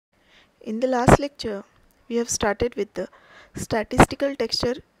In the last lecture, we have started with the statistical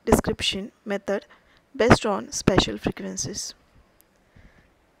texture description method based on spatial frequencies.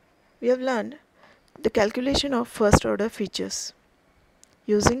 We have learned the calculation of first order features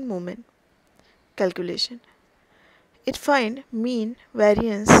using moment calculation. It finds mean,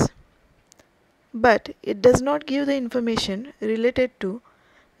 variance, but it does not give the information related to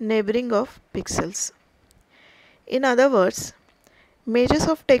neighboring of pixels. In other words, measures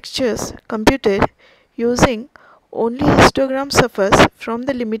of textures computed using only histograms suffers from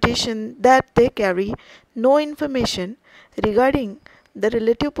the limitation that they carry no information regarding the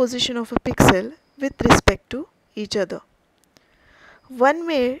relative position of a pixel with respect to each other. One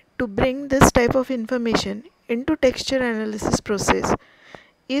way to bring this type of information into texture analysis process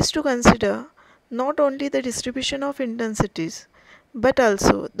is to consider not only the distribution of intensities but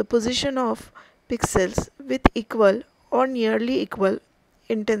also the position of pixels with equal or nearly equal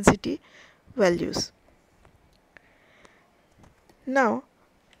intensity values. Now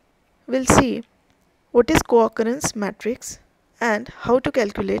we'll see what is co-occurrence matrix and how to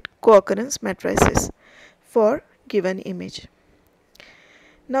calculate co-occurrence matrices for given image.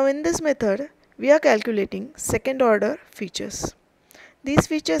 Now in this method we are calculating second order features. These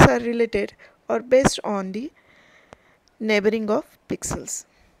features are related or based on the neighboring of pixels.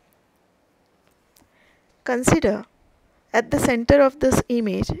 Consider at the center of this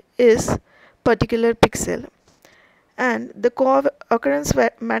image is particular pixel, and the co-occurrence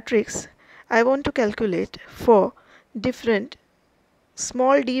matrix I want to calculate for different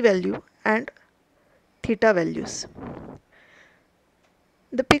small d value and theta values.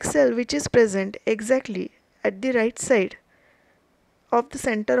 The pixel which is present exactly at the right side of the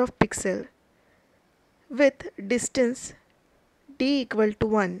center of pixel with distance d equal to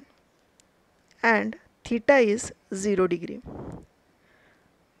 1 and theta is 0 degree.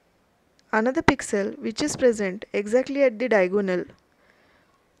 Another pixel which is present exactly at the diagonal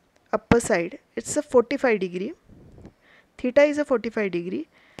upper side, it's a 45 degree. Theta is a 45 degree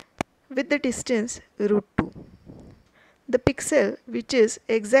with the distance root 2. The pixel which is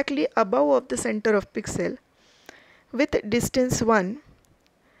exactly above of the center of pixel with distance 1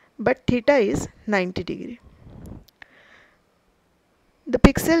 but theta is 90 degree. The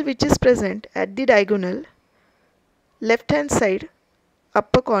pixel which is present at the diagonal left hand side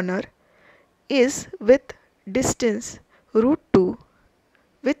upper corner is with distance root 2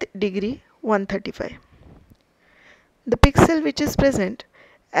 with degree 135. The pixel which is present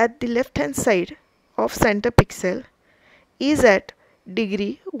at the left hand side of center pixel is at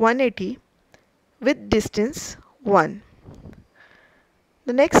degree 180 with distance 1.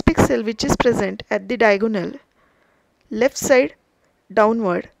 The next pixel which is present at the diagonal left side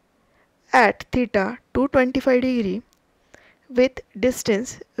downward at theta 225 degree with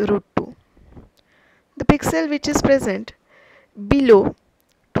distance root 2. The pixel which is present below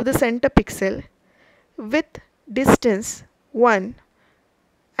to the center pixel with distance 1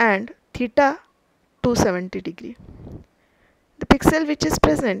 and theta 270 degree. The pixel which is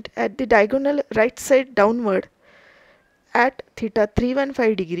present at the diagonal right side downward at theta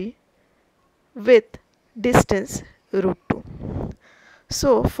 315 degree with distance root 2.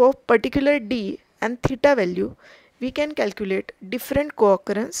 So for particular d and theta value we can calculate different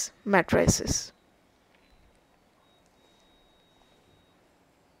co-occurrence matrices.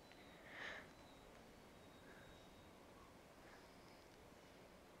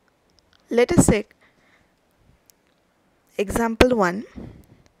 Let us take example 1.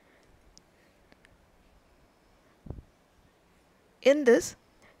 In this,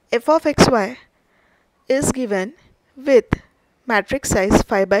 f of xy is given with matrix size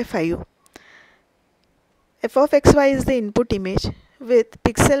 5 by 5. F of xy is the input image with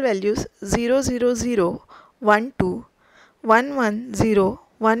pixel values 0, 0, 0, 1, 2, 1, 1, 0,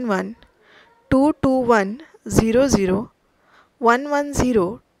 1, 1, 2, 2, 1, 0, 0, 1, 1,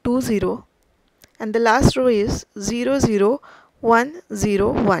 0, 2, 0, and the last row is 0, 0, 1,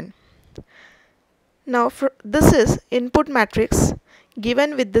 0, 1. Now this is input matrix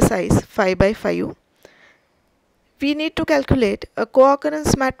given with the size 5 by 5. We need to calculate a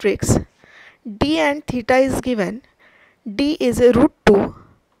co-occurrence matrix. D and theta is given. D is a root 2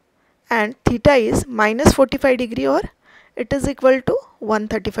 and theta is minus 45 degree or it is equal to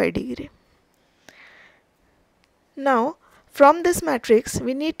 135 degree. Now from this matrix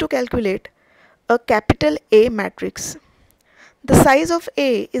we need to calculate a capital A matrix. The size of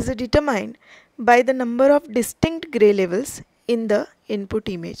A is determined by the number of distinct gray levels in the input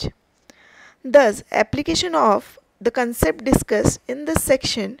image. Thus, application of the concept discussed in this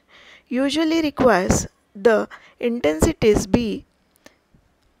section usually requires the intensities be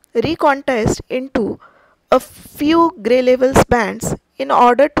recontest into a few gray levels bands in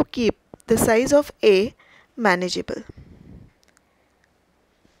order to keep the size of A manageable.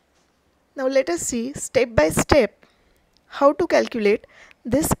 Now let us see step by step how to calculate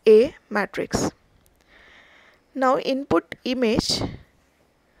this A matrix. Now input image,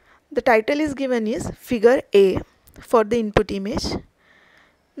 the title is given is figure A for the input image.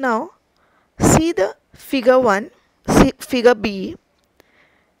 Now see the figure 1, see figure B.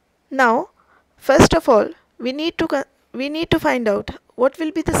 Now first of all we need to find out what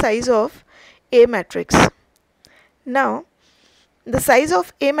will be the size of A matrix. Now the size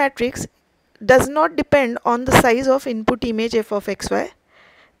of A matrix does not depend on the size of input image f of xy,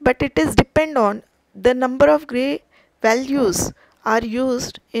 but it is depend on the number of gray values are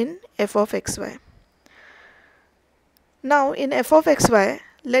used in f of xy. Now in f of xy,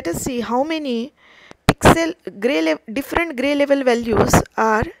 let us see how many different gray level values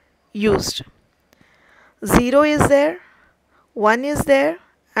are used. 0 is there, 1 is there,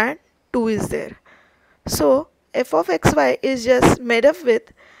 and 2 is there. So f of xy is just made up with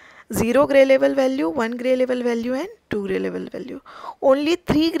 0 gray level value, 1 gray level value, and 2 gray level value. Only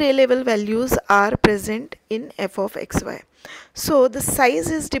 3 gray level values are present in f of xy. So the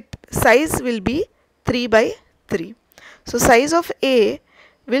size will be 3 by 3. So size of A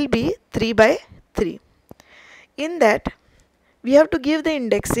will be 3 by 3. In that we have to give the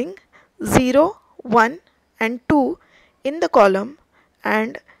indexing 0, 1 and 2 in the column,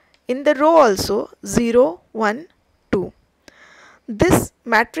 and in the row also 0, 1, 2. This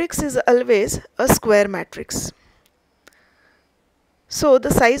matrix is always a square matrix. So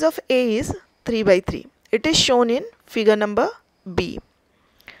the size of A is 3 by 3. It is shown in figure number B.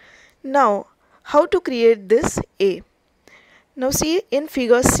 Now how to create this A? Now see in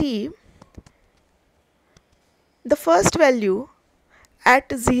figure C, the first value at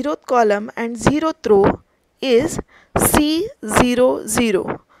 0th column and 0th row is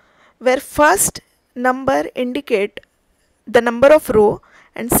C00, where first number indicate the number of row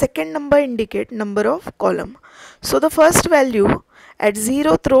and second number indicate number of column. So the first value at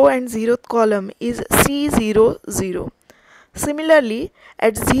 0th row and 0th column is C00. Similarly,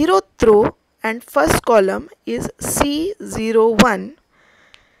 at 0th row and first column is C01.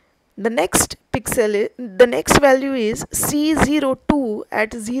 The next value is C02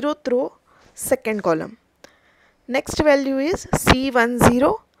 at 0th row second column. Next value is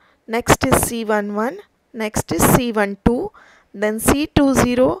C10, next is C11, next is C12, then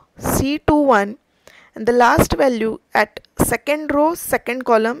C20, C21, and the last value at second row second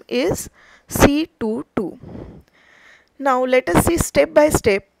column is C22. Now let us see step by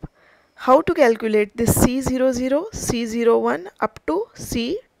step how to calculate this C00, C01 up to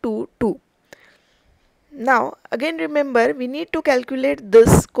C22. Now again remember, we need to calculate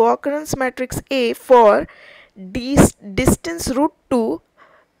this co-occurrence matrix A for distance root 2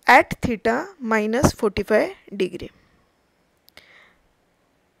 at theta minus 45 degree.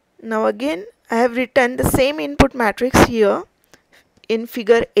 Now again I have written the same input matrix here in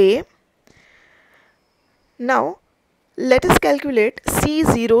figure A. Now let us calculate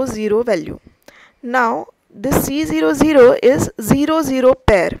C00 value. Now this C00 is 0, 0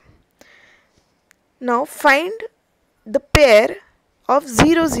 pair. Now find the pair of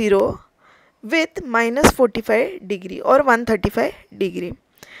 0, 0 with minus 45 degree or 135 degree.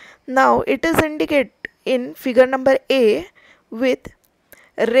 Now it is indicated in figure number A with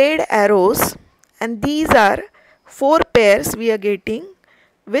red arrows, and these are 4 pairs we are getting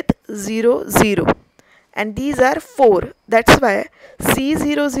with 0, 0, and these are 4. That's why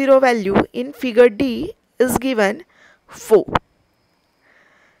C00 value in figure D is given 4.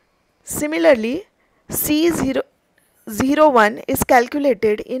 Similarly, C01 is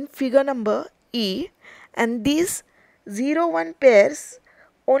calculated in figure number E, and these 01 pairs,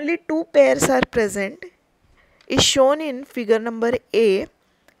 only 2 pairs are present, is shown in figure number A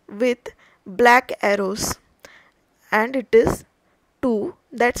with black arrows, and it is 2.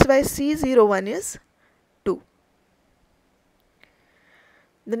 That's why C01 is 2.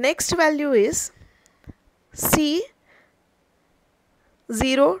 The next value is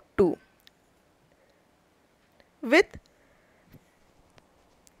C02 with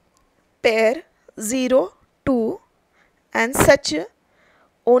pair 0, 2, and such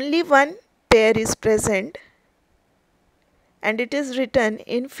only one pair is present, and it is written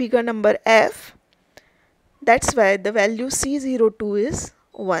in figure number F. That's why the value C02 is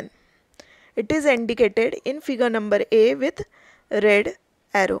 1. It is indicated in figure number A with red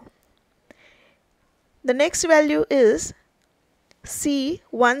arrow. The next value is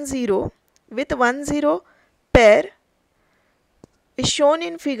C10 with 10 pair is shown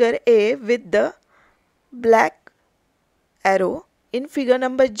in figure A with the black arrow. In figure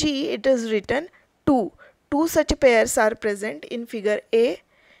number G, it is written 2. Two such pairs are present in figure A.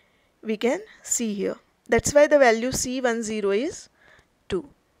 We can see here. That's why the value C10 is 2.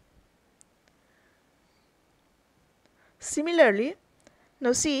 Similarly,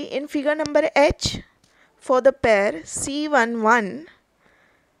 now see in figure number H for the pair C11,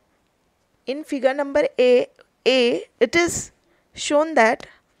 in figure number A, it is shown that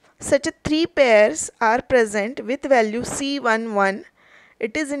such 3 pairs are present with value C11.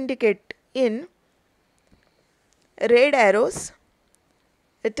 It is indicated in red arrows.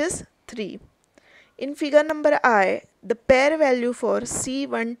 It is 3. In figure number I, the pair value for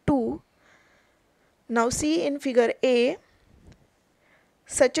C12. Now see in figure A,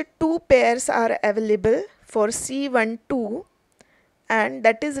 such 2 pairs are available for C12 and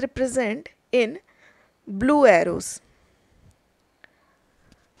that is represented in blue arrows.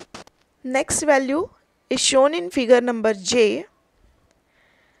 Next value is shown in figure number J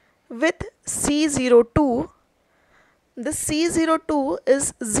with C02. The C02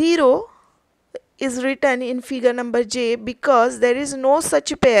 is 0 is written in figure number J because there is no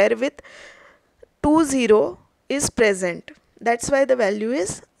such pair with 20 is present. That's why the value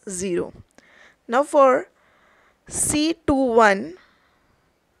is 0. Now for C21,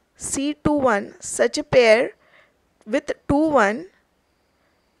 such a pair with 2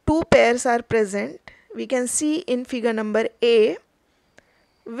 pairs are present. We can see in figure number A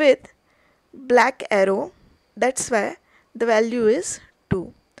with black arrow. That's why the value is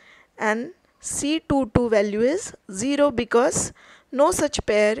 2. And C22 value is 0 because no such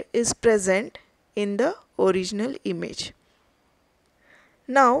pair is present in the original image.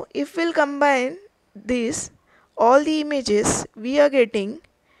 Now if we'll combine all the images, we are getting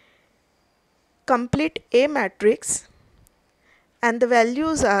complete A matrix and the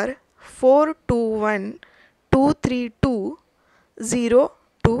values are 4, 2, 1, 2, 3, 2, 0,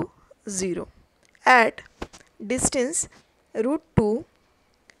 2, 0 at distance √2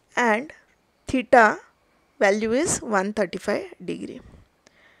 and theta value is 135 degree.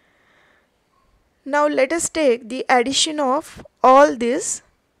 Now let us take the addition of all these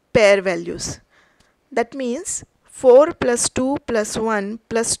pair values. That means 4 plus 2 plus 1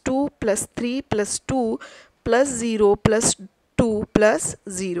 plus 2 plus 3 plus 2 plus 0 plus 2 plus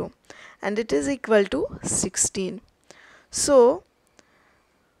 0 and it is equal to 16. So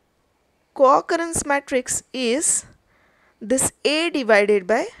co-occurrence matrix is this A divided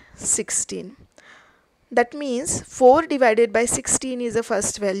by 16. That means 4 divided by 16 is the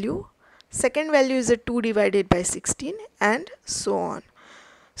first value, second value is a 2 divided by 16 and so on.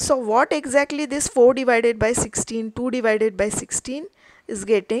 So what exactly this 4 divided by 16, 2 divided by 16 is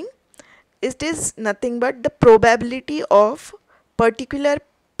getting? It is nothing but the probability of particular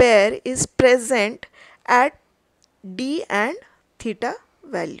pair is present at D and theta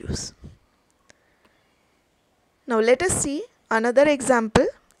values. Now let us see another example.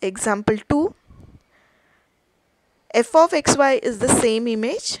 Example 2. F of xy is the same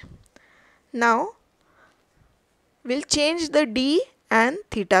image. Now we'll change the D and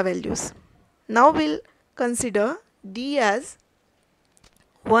theta values. Now we'll consider D as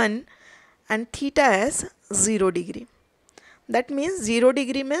 1 and theta as 0 degree. That means 0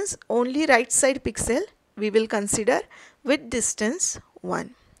 degree means only right side pixel we will consider with distance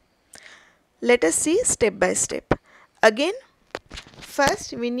 1. Let us see step by step. Again,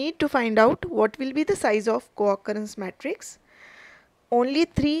 first we need to find out what will be the size of co-occurrence matrix. Only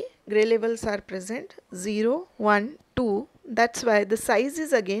 3 gray levels are present, 0, 1, 2. That's why the size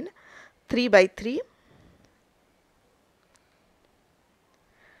is again 3 by 3.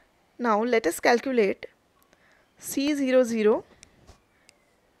 Now let us calculate C00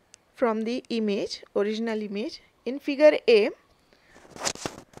 from the image, original image. In figure A,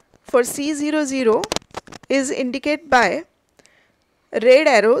 for C00 is indicated by red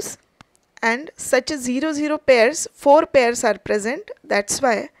arrows and such a 0 pairs, 4 pairs are present. That's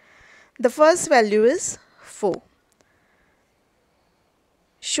why the first value is 4,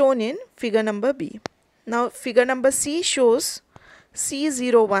 shown in figure number B. Now figure number C shows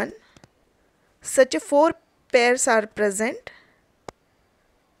C01, such a 4 pairs are present,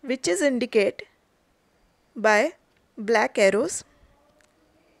 which is indicated by black arrows.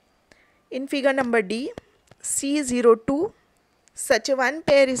 In figure number D, C02, such a 1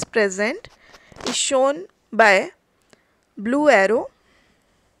 pair is present, is shown by blue arrow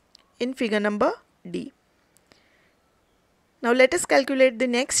in figure number D. Now let us calculate the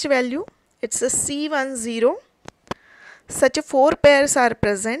next value. It's a C10, such a 4 pairs are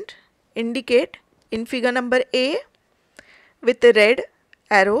present, indicate in figure number A with the red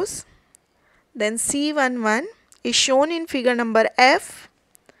arrows. Then C11 is shown in figure number F.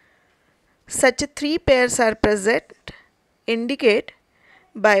 Such 3 pairs are present, indicate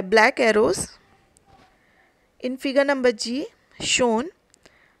by black arrows. In figure number G, shown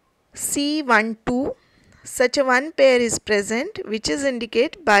C12, such a one pair is present, which is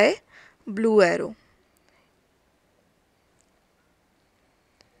indicated by blue arrow.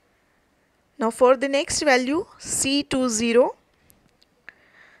 Now for the next value C20,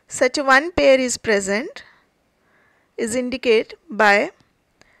 such a one pair is present, is indicated by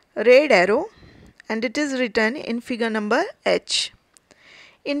red arrow, and it is written in figure number H.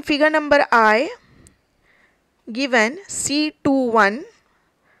 In figure number I, given C21,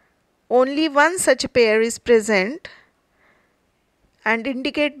 only one such pair is present and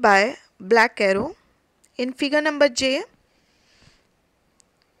indicated by black arrow. In figure number J,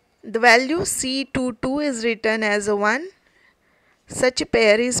 the value C22 is written as a 1. Such a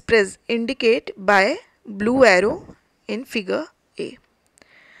pair is indicated by blue arrow in figure A.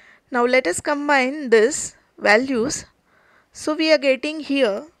 Now let us combine these values. So we are getting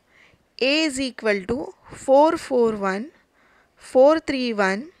here A is equal to 441,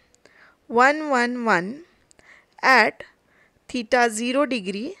 431, 111 at theta 0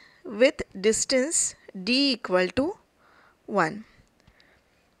 degree with distance d equal to 1.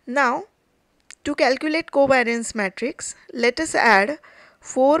 Now to calculate covariance matrix, let us add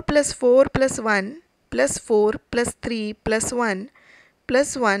 4 plus 4 plus 1 plus 4 plus 3 plus 1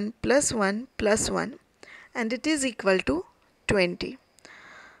 plus 1 plus 1 plus 1, and it is equal to 20.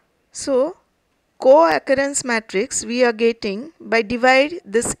 So co-occurrence matrix we are getting by divide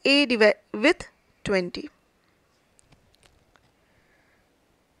this A with 20.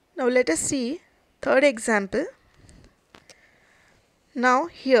 Now let us see third example. Now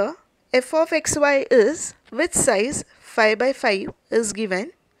here f of xy is with size 5 by 5 is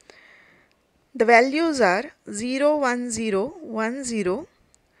given. The values are 0, 1, 0, 1, 0.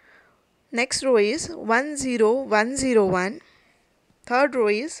 Next row is 1, 0, 1, 0, 1. Third row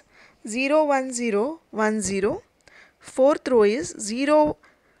is 0, 1, 0, 1, 0. Fourth row is 1,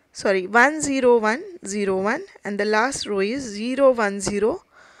 0, 1, 0, 1. And the last row is 0, 1, 0,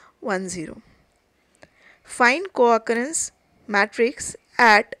 1, 0. Find co-occurrence matrix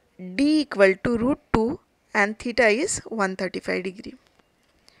at d equal to root 2 and theta is 135 degree.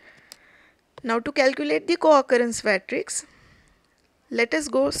 Now to calculate the co-occurrence matrix, let us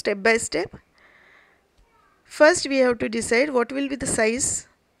go step by step. First we have to decide what will be the size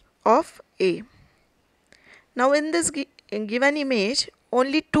of A. Now in this given image,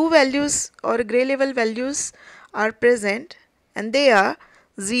 only two values or gray level values are present, and they are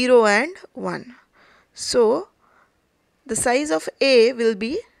 0 and 1. So the size of A will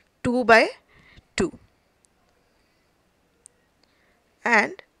be 2 by 2.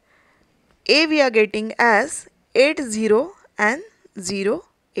 And A we are getting as 8, 0 and 0,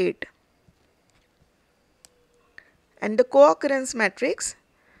 8. And the co-occurrence matrix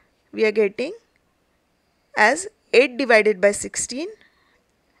we are getting as 8 divided by 16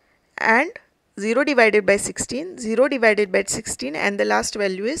 and 0 divided by 16, 0 divided by 16, and the last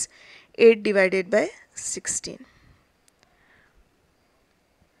value is 8 divided by 16.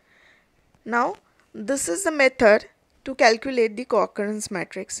 Now this is the method to calculate the co-occurrence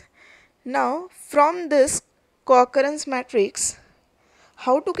matrix. Now from this co-occurrence matrix,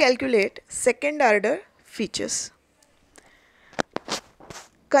 how to calculate second order features?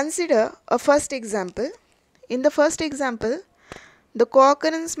 Consider a first example. In the first example, the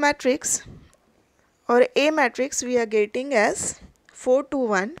co-occurrence matrix or A matrix we are getting as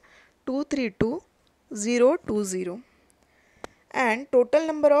 421, 232, 0, 20, and total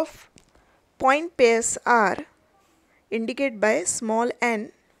number of point pairs are indicated by small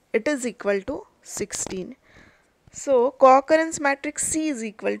n. It is equal to 16. So co-occurrence matrix C is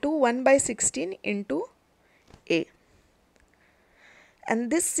equal to 1 by 16 into A. And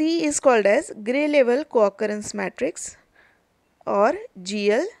this C is called as gray level co-occurrence matrix or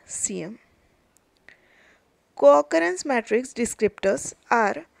GLCM. Co-occurrence matrix descriptors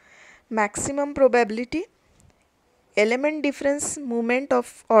are maximum probability, element difference movement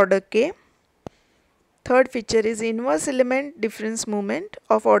of order K. Third feature is inverse element difference movement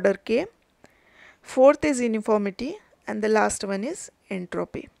of order K. Fourth is uniformity, and the last one is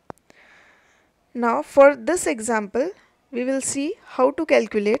entropy. Now for this example, we will see how to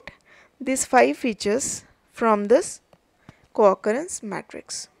calculate these 5 features from this co-occurrence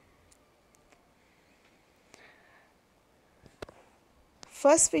matrix.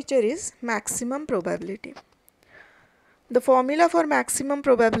 First feature is maximum probability. The formula for maximum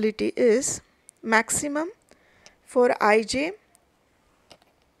probability is maximum for ij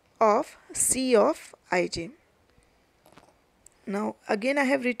of C of ij. Now again I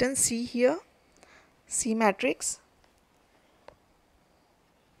have written C here, C matrix.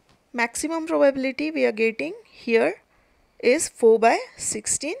 Maximum probability we are getting here is 4 by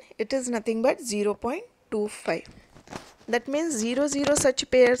 16. It is nothing but 0.25. That means 0 such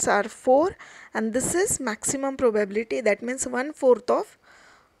pairs are 4, and this is maximum probability. That means 1/4 of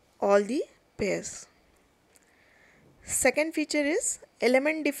all the pairs. Second feature is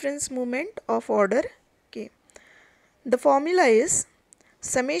element difference moment of order k. The formula is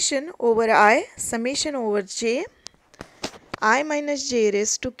summation over I, summation over j, I minus j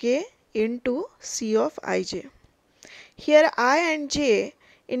raised to k into C of ij. Here I and j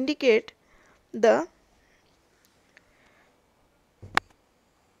indicate the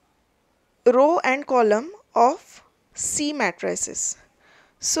row and column of C matrices.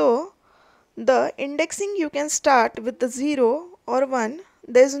 So the indexing you can start with the 0 or 1,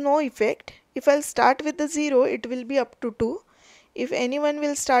 there is no effect. If I'll start with the 0, it will be up to 2. If anyone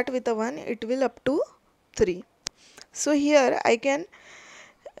will start with a 1, it will up to 3. So here I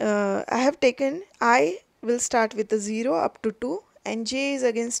have taken I will start with the 0 up to 2, and j is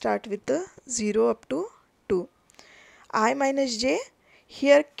again start with the 0 up to 2. I minus j,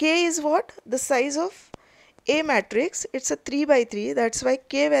 here k is what? The size of A matrix. It's a 3 by 3, that's why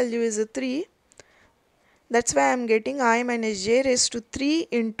k value is a 3. That's why I am getting I minus j raised to 3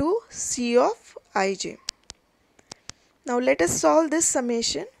 into C of ij. Now let us solve this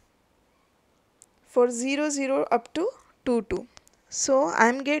summation for 0 0 up to 2 2. So I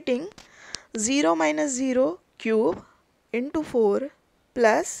am getting 0 minus 0 cube into 4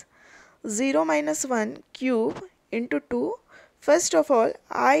 plus 0 minus 1 cube into 2. First of all,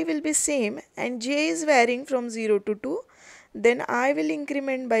 I will be same and j is varying from 0 to 2. Then I will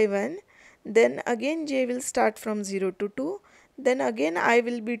increment by 1. Then again j will start from 0 to 2. Then again I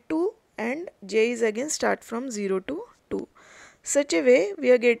will be 2 and j is again start from 0 to 2. Such a way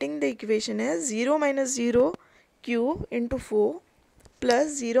we are getting the equation as 0 minus 0 cube into 4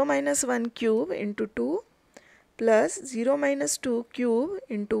 plus 0 minus 1 cube into 2 plus 0 minus 2 cube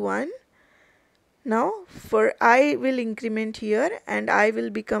into 1. Now for I will increment here and I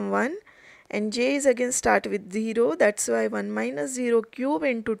will become 1 and j is again start with 0. That's why 1 minus 0 cube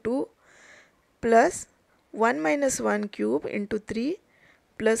into 2 plus 1 minus 1 cube into 3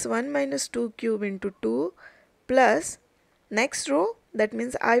 plus 1 minus 2 cube into 2 plus next row, that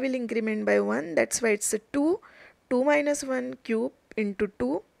means I will increment by 1. That's why it's a 2. 2 minus 1 cube into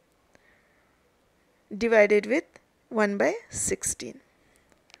 2 divided with 1 by 16.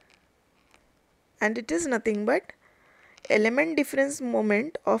 And it is nothing but element difference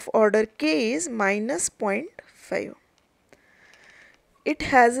moment of order k is minus 0.5. It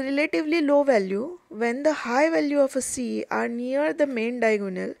has relatively low value when the high value of a C are near the main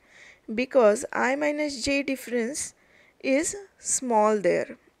diagonal because I minus j difference is small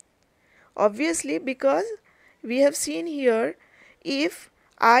there. Obviously, because we have seen here if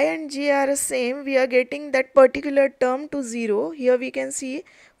I and j are the same, we are getting that particular term to 0. Here we can see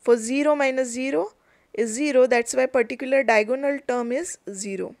for 0 minus 0 is 0. That's why particular diagonal term is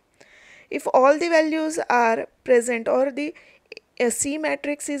 0. If all the values are present or the C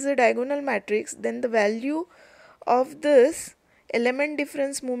matrix is a diagonal matrix, then the value of this element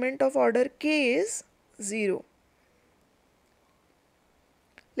difference moment of order k is 0.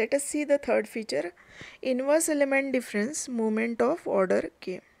 Let us see the third feature, inverse element difference moment of order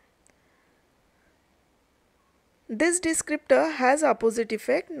k. This descriptor has opposite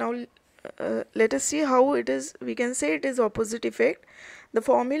effect. Now let us see how it is. We can say it is opposite effect. The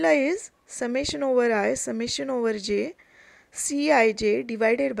formula is summation over I, summation over j, Cij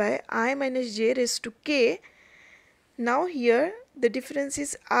divided by I minus j raised to k. Now here the difference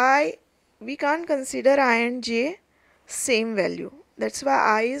is I, we can't consider I and j same value. That's why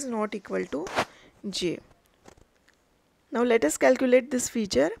I is not equal to j. Now let us calculate this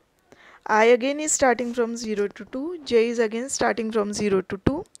feature. I again is starting from 0 to 2, j is again starting from 0 to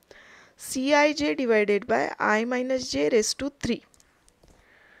 2. Cij divided by I minus j raised to 3.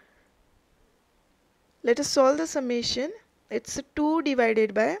 Let us solve the summation. It's 2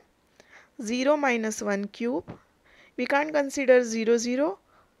 divided by 0 minus 1 cube. We can't consider 0 0,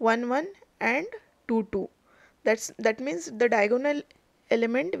 1 1 and 2 2. That means the diagonal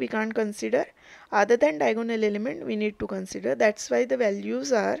element we can't consider. Other than diagonal element we need to consider. That's why the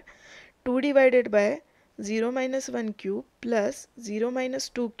values are 2 divided by 0 minus 1 cube plus 0 minus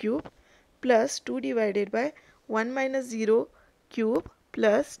 2 cube plus 2 divided by 1 minus 0 cube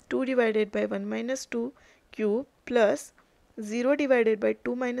plus 2 divided by 1 minus 2 cube plus 0 divided by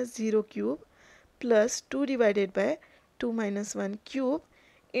 2 minus 0 cube plus 2 divided by 2 minus 1 cube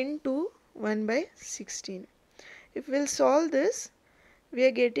into 1 by 16. If we'll solve this, we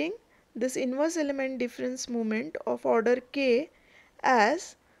are getting this inverse element difference moment of order k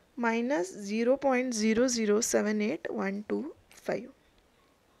as minus 0.0078125.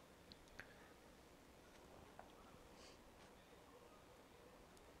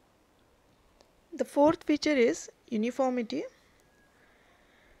 The fourth feature is uniformity.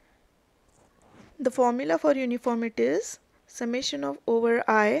 The formula for uniformity is summation of over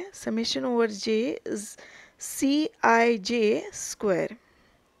I, summation over j is Cij square.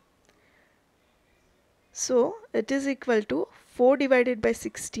 So it is equal to 4 divided by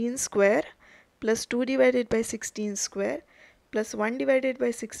 16 square plus 2 divided by 16 square plus 1 divided by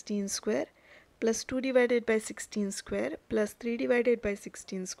 16 square plus 2 divided by 16 square plus 3 divided by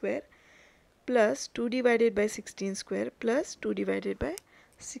 16 square plus 2 divided by 16 square plus 2 divided by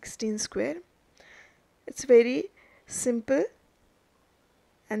 16 square. It's very simple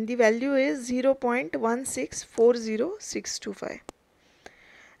and the value is 0.1640625.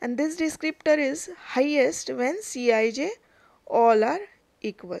 And this descriptor is highest when Cij all are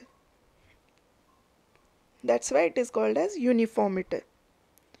equal. That's why it is called as uniformity.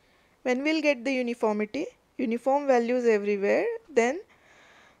 When we'll get the uniformity, uniform values everywhere, then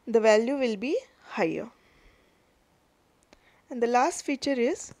the value will be higher. And the last feature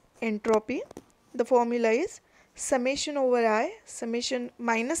is entropy. The formula is summation over I, summation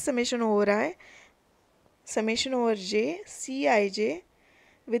minus summation over I, summation over j, Cij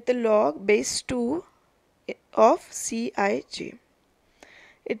with the log base 2 of Cij.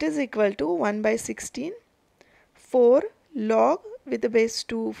 It is equal to 1 by 16, 4 log with the base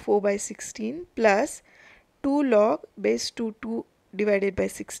 2 4 by 16 plus 2 log base 2 2 divided by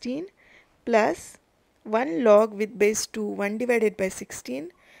 16 plus 1 log with base 2 1 divided by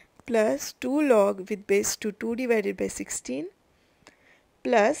 16 plus 2 log with base 2 2 divided by 16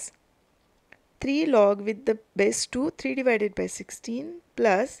 plus 3 log with the base 2 3 divided by 16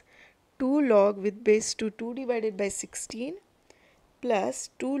 plus 2 log with base 2 2 divided by 16 plus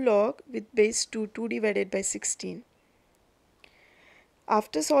 2 log with base 2 2 divided by 16.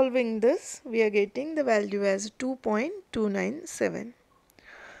 After solving this, we are getting the value as 2.297.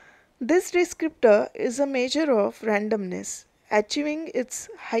 This descriptor is a measure of randomness, achieving its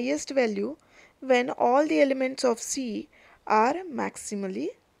highest value when all the elements of C are maximally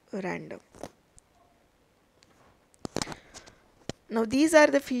random. Now these are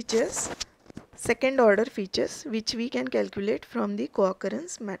the features, second order features, which we can calculate from the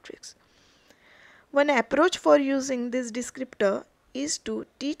co-occurrence matrix. One approach for using this descriptor is to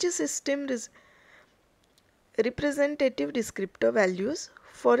teach a system representative descriptor values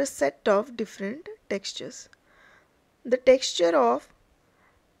for a set of different textures. The texture of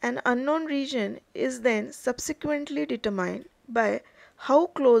an unknown region is then subsequently determined by how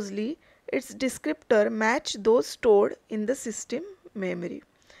closely its descriptor match those stored in the system memory.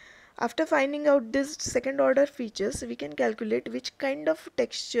 After finding out these second order features, we can calculate which kind of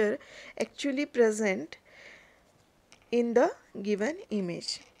texture actually present in the given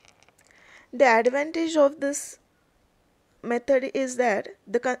image. The advantage of this method is that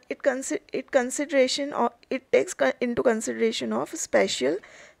it takes into consideration of spatial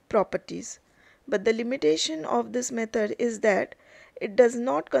properties, but the limitation of this method is that it does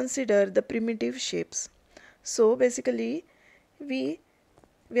not consider the primitive shapes. So basically we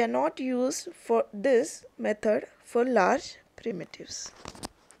are not used for this method for large primitives.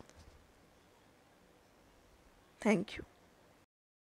 Thank you.